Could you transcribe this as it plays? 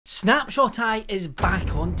Snapshoteye is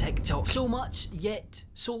back on TikTok. So much, yet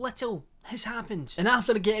so little has happened. And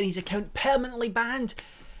after getting his account permanently banned,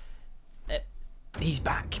 he's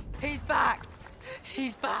back. He's back!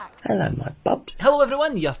 He's back! Hello, my bubs. Hello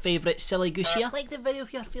everyone, your favourite silly goose here. Like the video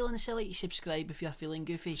if you're feeling silly, subscribe if you're feeling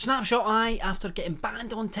goofy. Snapshoteye, after getting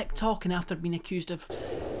banned on TikTok and after being accused of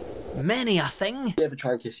many a thing. You ever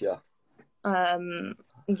try and kiss you?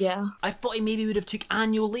 Yeah. I thought he maybe would have took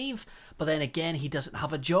annual leave, but then again he doesn't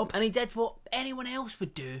have a job and he did what anyone else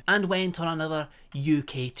would do and went on another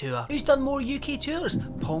UK tour. Who's done more UK tours,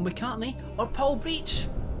 Paul McCartney or Paul Breach?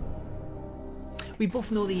 We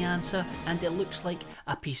both know the answer, and it looks like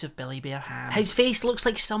a piece of Billy Bear ham. His face looks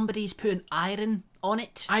like somebody's put an iron on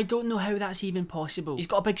it. I don't know how that's even possible. He's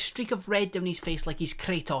got a big streak of red down his face like he's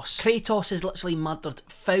Kratos. Kratos has literally murdered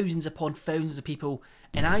thousands upon thousands of people,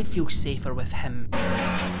 and I'd feel safer with him.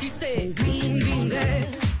 She said, green, green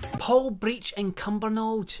grass. Paul Breach in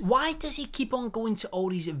Cumbernauld. Why does he keep on going to all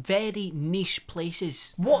these very niche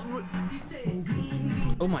places? What?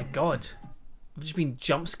 Oh my god. I've just been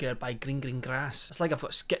jump scared by green grass. It's like I've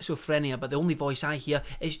got schizophrenia, but the only voice I hear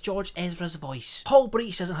is George Ezra's voice. Paul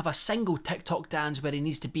Breach doesn't have a single TikTok dance where he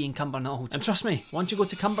needs to be in Cumbernauld. And trust me, once you go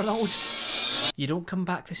to Cumbernauld, you don't come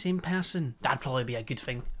back the same person. That'd probably be a good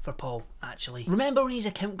thing for Paul, actually. Remember when his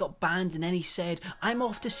account got banned and then he said, "I'm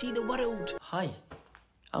off to see the world"? Hi,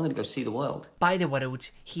 I'm gonna go see the world. By the world,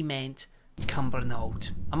 he meant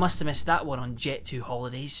Cumbernauld. I must have missed that one on Jet2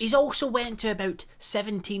 holidays. He's also went to about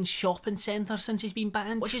 17 shopping centres since he's been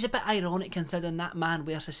banned, which is a bit ironic considering that man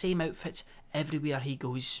wears the same outfit everywhere he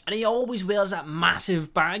goes. And he always wears that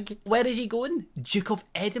massive bag. Where is he going? Duke of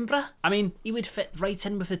Edinburgh? I mean, he would fit right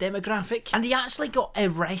in with the demographic. And he actually got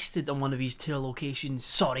arrested on one of his tour locations.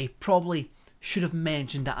 Sorry, probably should have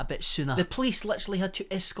mentioned that a bit sooner. The police literally had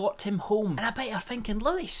to escort him home. And I bet you're thinking,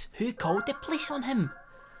 Lewis, who called the police on him?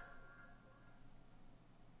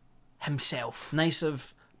 Himself. Nice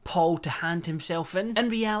of Paul to hand himself in. In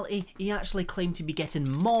reality, he actually claimed to be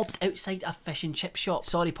getting mobbed outside a fish and chip shop.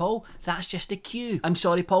 Sorry Paul, that's just a cue. I'm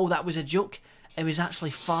sorry Paul, that was a joke. It was actually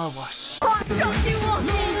far worse.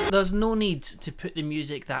 There's no need to put the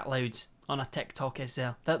music that loud on a TikTok, is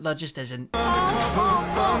there? There just isn't.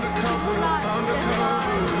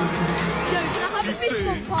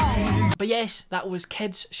 But yes, that was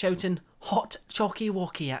kids shouting hot chocky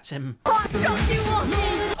walkie at him. Hot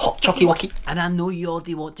chocky wacky. And I know you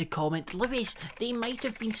already want to comment, Lewis, they might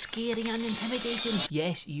have been scary and intimidating.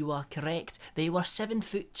 Yes, you are correct. They were 7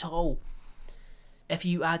 foot tall if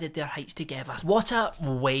you added their heights together. What a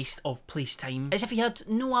waste of police time. As if he had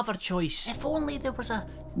no other choice. If only there was a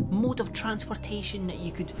mode of transportation that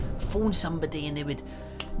you could phone somebody and they would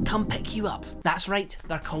come pick you up. That's right,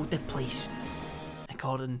 they're called the police,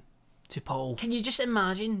 according to Paul. Can you just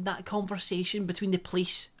imagine that conversation between the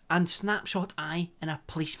police and Snapshoteye in a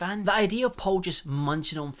police van? The idea of Paul just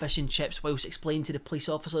munching on fish and chips whilst explaining to the police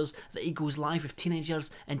officers that he goes live with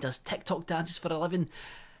teenagers and does TikTok dances for a living,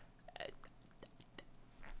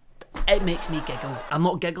 it makes me giggle. I'm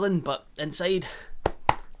not giggling, but inside,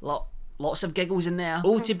 lots of giggles in there.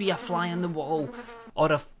 Oh, to be a fly on the wall,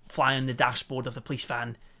 or a fly on the dashboard of the police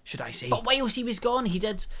van, should I say. But whilst he was gone, he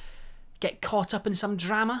did get caught up in some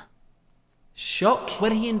drama. Shock,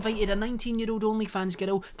 where he invited a 19-year-old OnlyFans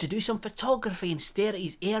girl to do some photography and stare at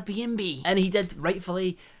his Airbnb. And he did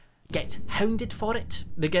rightfully get hounded for it.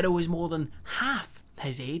 The girl was more than half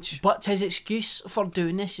his age. But his excuse for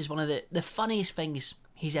doing this is one of the funniest things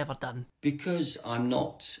he's ever done. Because I'm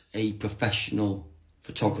not a professional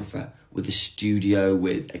photographer with a studio,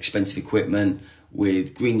 with expensive equipment,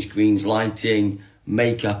 with green screens, lighting,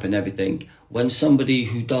 makeup and everything, when somebody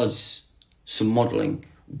who does some modelling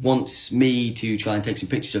wants me to try and take some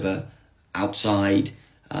pictures of her outside,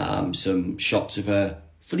 some shots of her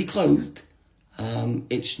fully clothed,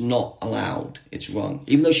 it's not allowed. It's wrong.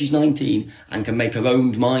 Even though she's 19 and can make her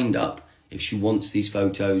own mind up if she wants these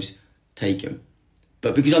photos taken.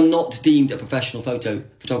 But because I'm not deemed a professional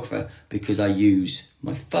photographer, because I use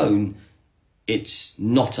my phone, it's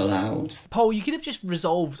not allowed. Paul, you could have just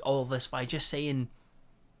resolved all of this by just saying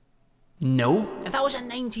no. If that was a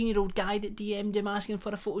 19-year-old guy that DM'd him asking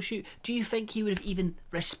for a photo shoot, do you think he would have even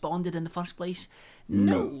responded in the first place?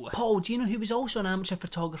 No. Paul, do you know who was also an amateur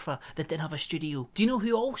photographer that didn't have a studio? Do you know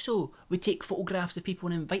who also would take photographs of people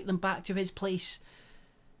and invite them back to his place?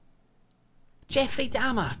 Jeffrey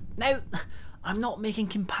Dahmer. Now, I'm not making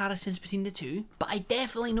comparisons between the two, but I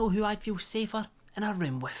definitely know who I'd feel safer in a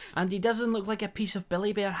room with. And he doesn't look like a piece of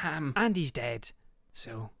Billy Bear ham. And he's dead,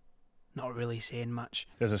 so not really saying much.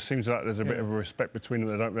 There seems like there's a bit of a respect between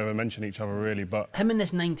them. They don't ever mention each other really, but... Him and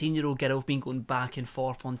this 19-year-old girl have been going back and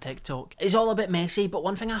forth on TikTok. It's all a bit messy, but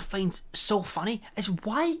one thing I find so funny is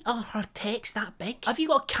why are her texts that big? Have you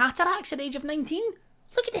got cataracts at the age of 19?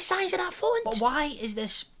 Look at the size of that font. But why is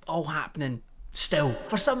this all happening? Still,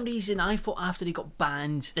 for some reason, I thought after he got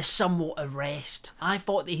banned, the somewhat arrest, I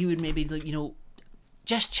thought that he would maybe, you know,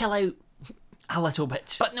 just chill out a little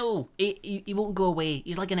bit. But no, he won't go away.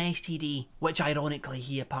 He's like an STD, which ironically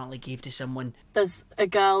he apparently gave to someone. There's a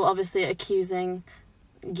girl obviously accusing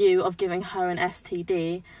you of giving her an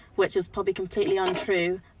STD, which is probably completely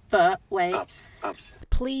untrue, but wait. Babs.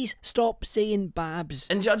 Please stop saying Babs.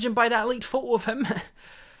 And judging by that leaked photo of him,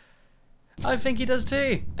 I think he does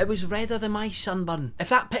too. It was redder than my sunburn. If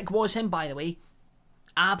that pic was him, by the way,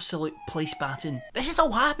 absolute police baton. This has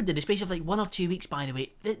all happened in the space of like 1 or 2 weeks, by the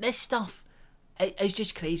way. This stuff, it's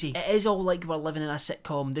just crazy. It is all like we're living in a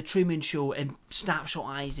sitcom, The Truman Show, and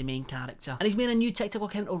Snapshoteye is the main character. And he's made a new TikTok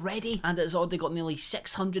account already, and it's already got nearly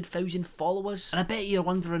 600,000 followers. And I bet you're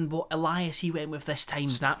wondering what Elias he went with this time.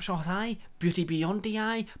 Snapshoteye,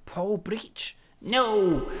 Beautybeyondtheeye, Paul Breach.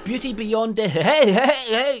 No, Beautybeyondtheeye.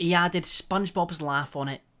 Hey. He added SpongeBob's laugh on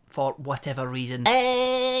it for whatever reason.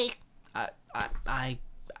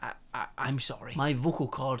 I'm sorry. My vocal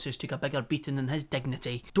cords just took a bigger beating than his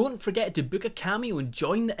dignity. Don't forget to book a cameo and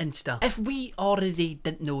join the Insta. If we already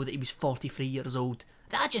didn't know that he was 43 years old,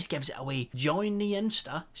 that just gives it away. Join the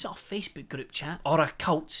Insta. It's not a Facebook group chat. Or a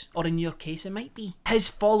cult. Or in your case, it might be. His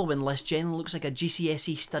following list generally looks like a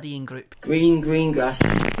GCSE studying group. Green grass,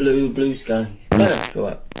 blue sky. Go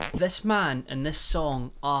up. This man and this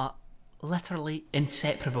song are literally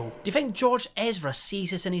inseparable. Do you think George Ezra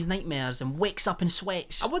sees this in his nightmares and wakes up in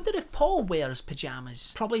sweats? I wonder if Paul wears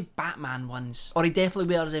pyjamas. Probably Batman ones. Or he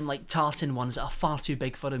definitely wears them like tartan ones that are far too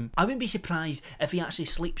big for him. I wouldn't be surprised if he actually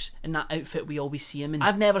sleeps in that outfit we always see him in.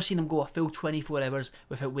 I've never seen him go a full 24 hours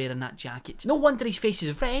without wearing that jacket. No wonder his face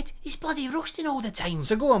is red. He's bloody roasting all the time.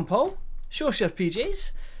 So go on, Paul. Show us your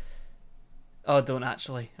PJs. Oh, don't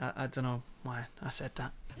actually. I don't know why I said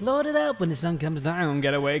that. Load it up when the sun comes down.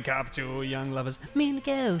 Get a wake up, two young lovers. Me and the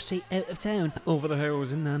girl straight out of town. Over the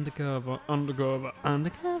hills and undercover.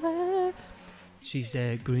 She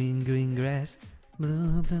said green grass,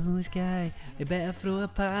 blue sky. We better throw a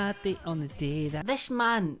party on the day that... This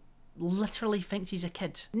man literally thinks he's a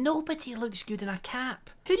kid. Nobody looks good in a cap.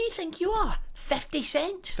 Who do you think you are? 50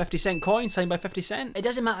 Cent? 50 Cent coin signed by 50 Cent. It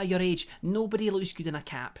doesn't matter your age. Nobody looks good in a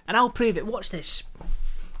cap. And I'll prove it. Watch this.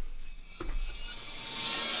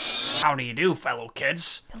 How do you do, fellow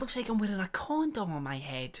kids? It looks like I'm wearing a condom on my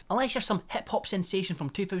head. Unless you're some hip-hop sensation from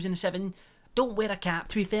 2007, don't wear a cap.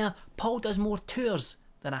 To be fair, Paul does more tours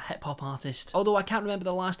than a hip-hop artist. Although I can't remember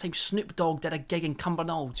the last time Snoop Dogg did a gig in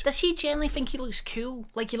Cumbernauld. Does he generally think he looks cool?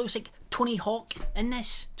 Like he looks like Tony Hawk in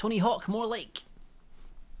this? Tony Hawk, more like...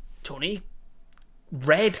 Tony...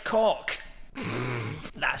 Red Cock.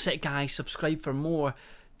 That's it, guys. Subscribe for more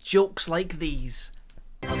jokes like these.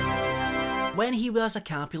 When he wears a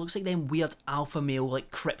cap, he looks like them weird alpha male,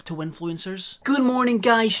 like crypto influencers. Good morning,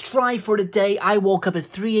 guys. Strive for the day. I woke up at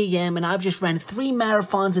 3 AM and I've just ran 3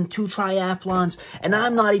 marathons and 2 triathlons, and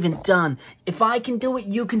I'm not even done. If I can do it,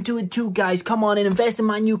 you can do it too, guys. Come on and invest in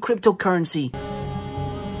my new cryptocurrency.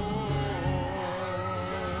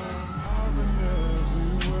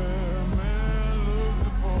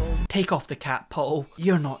 Take off the cap, Paul.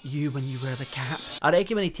 You're not you when you wear the cap. I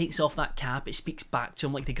reckon when he takes off that cap, it speaks back to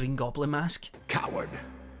him like the Green Goblin mask. Coward.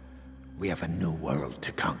 We have a new world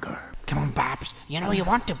to conquer. Come on, Babs. You know you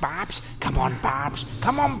want to, Babs. Come on, Babs.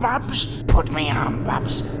 Come on, Babs. Put me on,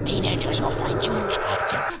 Babs. Teenagers will find you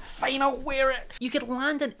attractive. Fine, I'll wear it. You could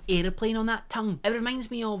land an aeroplane on that tongue. It reminds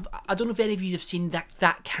me of, I don't know if any of you have seen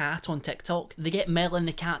that cat on TikTok. They get Mel and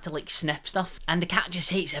the cat to like sniff stuff, and the cat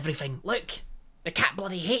just hates everything. Look. The cat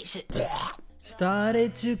bloody hates it.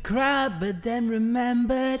 Started to cry, but then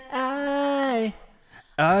remembered I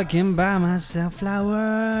can buy myself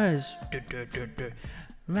flowers.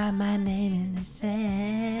 Write my name in the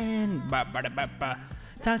sand.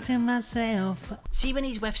 Talk to myself. See, when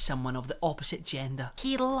he's with someone of the opposite gender,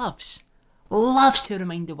 he loves to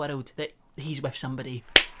remind the world that he's with somebody.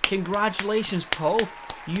 Congratulations, Paul.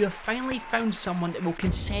 You have finally found someone that will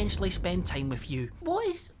consensually spend time with you.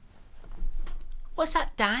 What's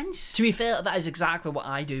that dance? To be fair, that is exactly what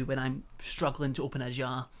I do when I'm struggling to open a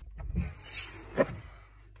jar.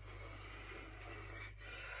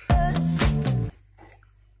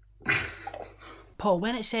 Paul,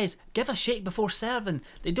 when it says, give a shake before serving,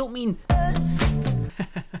 they don't mean...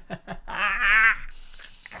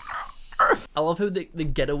 I love how the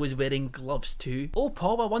girl was wearing gloves too. Oh,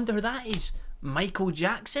 Paul, I wonder who that is. Michael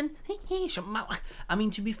Jackson? I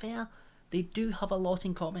mean, to be fair, they do have a lot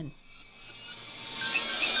in common.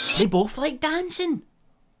 They both like dancing.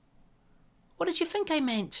 What did you think I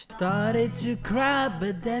meant? Started to cry,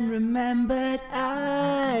 but then remembered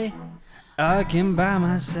I can buy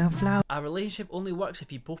myself flowers. A relationship only works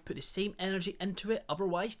if you both put the same energy into it,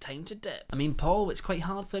 otherwise time to dip. I mean, Paul, it's quite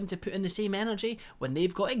hard for them to put in the same energy when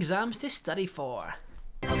they've got exams to study for.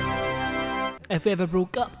 If we ever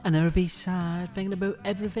broke up, I'd never be sad, thinking about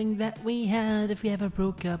everything that we had if we ever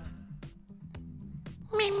broke up.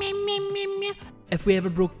 If we ever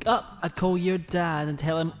broke up, I'd call your dad and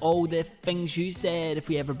tell him all the things you said if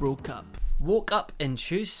we ever broke up. Woke up and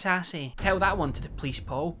choose sassy. Tell that one to the police,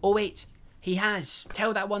 Paul. Oh wait, he has.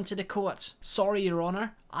 Tell that one to the court. Sorry, Your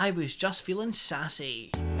Honour, I was just feeling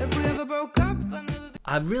sassy. If we ever broke up,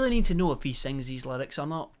 I really need to know if he sings these lyrics or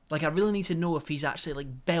not. Like, I really need to know if he's actually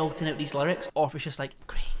like belting out these lyrics or if it's just like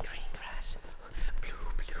green, green grass, blue,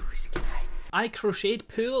 blue sky. I crocheted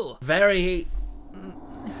pool. Very...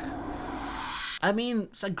 I mean,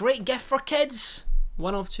 it's a great gift for kids.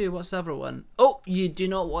 One of two, what's the other one? Oh, you do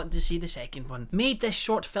not want to see the second one. Made this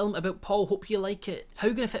short film about Paul, hope you like it. How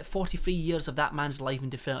can I fit 43 years of that man's life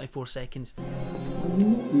into 34 seconds?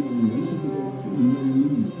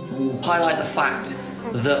 Highlight the fact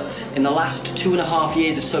that in the last 2.5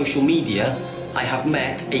 years of social media, I have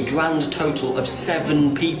met a grand total of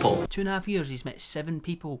 7 people. 2.5 years, he's met 7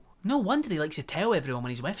 people. No wonder he likes to tell everyone when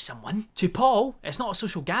he's with someone. To Paul, it's not a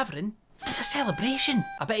social gathering. It's a celebration.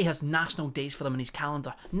 I bet he has national days for them in his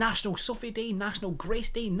calendar. National Sophie Day, National Grace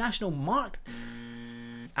Day, National Mark.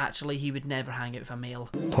 Actually, he would never hang out with a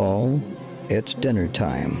male. Paul, it's dinner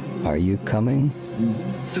time. Are you coming?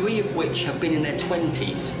 3 of which have been in their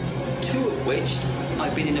 20s. 2 of which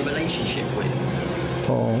I've been in a relationship with.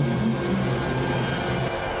 Paul.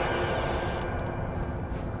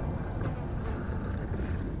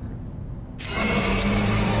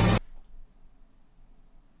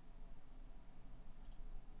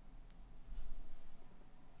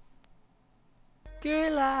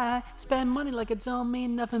 Girl, I spend money like it don't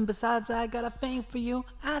mean nothing. Besides, I got a thing for you.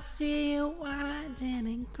 I see you winding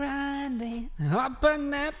and grinding up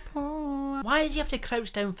on that pool. Why did you have to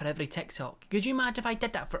crouch down for every TikTok? Could you imagine if I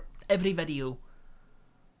did that for every video?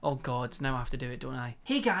 Oh god, now I have to do it, don't I?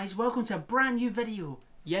 Hey guys, welcome to a brand new video.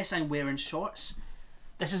 Yes, I'm wearing shorts.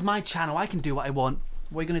 This is my channel, I can do what I want.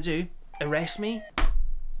 What are you gonna do? Arrest me?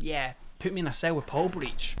 Yeah. Put me in a cell with Paul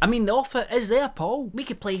Breach. I mean, the offer is there, Paul. We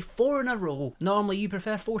could play 4 in a row. Normally, you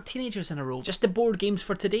prefer 4 teenagers in a row. Just the board games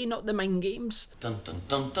for today, not the mind games. Dun dun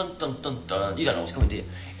dun dun dun dun dun. You don't know what's coming, do you?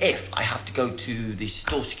 If I have to go to the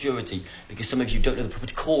store security because some of you don't know the proper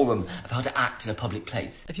decorum of how to act in a public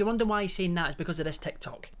place. If you're wondering why he's saying that, it's because of this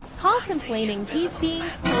TikTok. Paul complaining he's being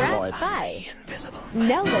harassed by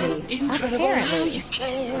nobody, apparently.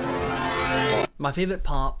 My favourite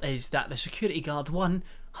part is that the security guard, 1,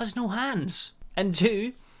 has no hands, and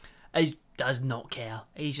 2, he does not care.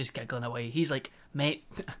 He's just giggling away. He's like, mate,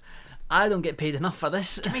 I don't get paid enough for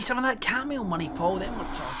this. Give me some of that cameo money, Paul, then we're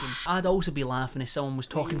talking. I'd also be laughing if someone was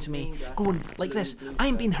talking to me, going like this,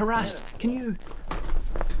 I'm being harassed, can you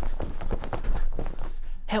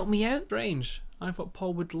help me out? Strange. I thought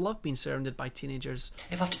Paul would love being surrounded by teenagers.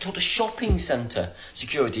 If I have to talk to shopping centre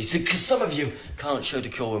security, because some of you can't show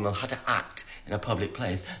decorum on how to act in a public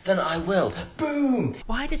place, then I will. Boom!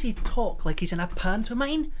 Why does he talk like he's in a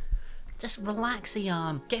pantomime? Just relax the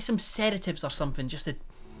arm. Get some sedatives or something just to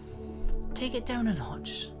take it down a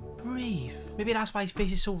notch. Breathe. Maybe that's why his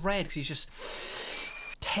face is so red, because he's just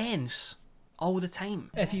tense all the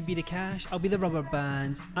time. If you be the cash, I'll be the rubber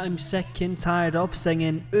band. I'm sick and tired of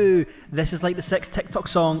singing. Ooh, this is like the 6th TikTok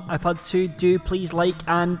song I've had to do. Please like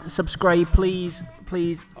and subscribe, please.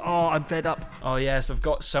 Please. Oh, I'm fed up. Oh yes, we've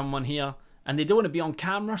got someone here. And they don't want to be on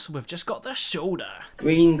camera, so we've just got their shoulder.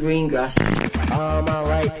 Green, green grass. All my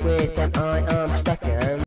life with and I am stuck in.